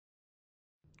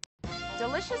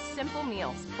delicious simple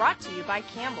meals brought to you by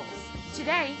Campbell's.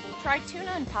 Today, try tuna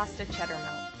and pasta cheddar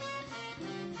melt.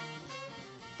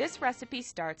 This recipe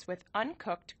starts with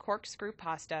uncooked corkscrew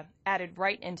pasta added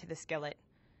right into the skillet.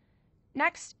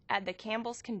 Next, add the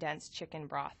Campbell's condensed chicken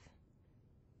broth.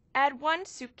 Add 1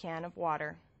 soup can of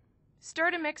water.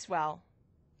 Stir to mix well.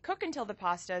 Cook until the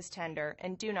pasta is tender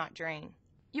and do not drain.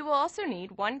 You will also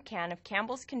need 1 can of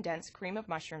Campbell's condensed cream of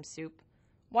mushroom soup,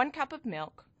 1 cup of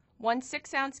milk, 1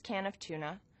 6-ounce can of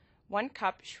tuna, 1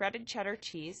 cup shredded cheddar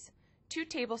cheese, 2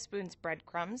 tablespoons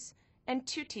breadcrumbs, and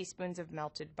 2 teaspoons of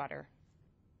melted butter.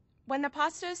 When the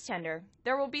pasta is tender,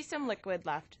 there will be some liquid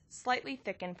left, slightly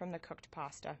thickened from the cooked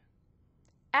pasta.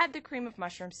 Add the cream of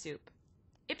mushroom soup.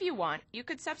 If you want, you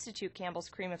could substitute Campbell's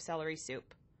cream of celery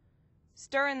soup.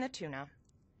 Stir in the tuna.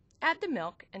 Add the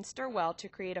milk and stir well to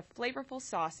create a flavorful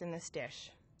sauce in this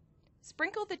dish.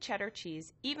 Sprinkle the cheddar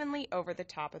cheese evenly over the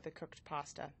top of the cooked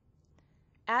pasta.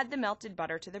 Add the melted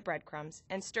butter to the breadcrumbs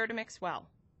and stir to mix well.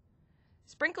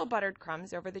 Sprinkle buttered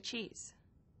crumbs over the cheese.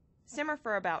 Simmer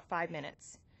for about 5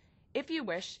 minutes. If you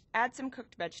wish, add some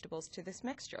cooked vegetables to this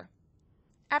mixture.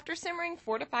 After simmering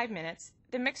 4 to 5 minutes,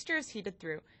 the mixture is heated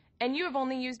through, and you have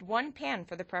only used 1 pan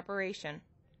for the preparation.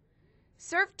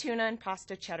 Serve tuna and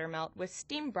pasta cheddar melt with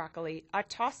steamed broccoli, a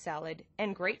tossed salad,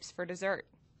 and grapes for dessert.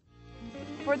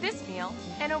 For this meal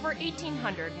and over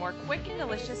 1,800 more quick and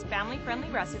delicious family-friendly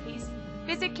recipes,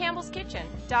 visit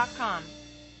campbellskitchen.com.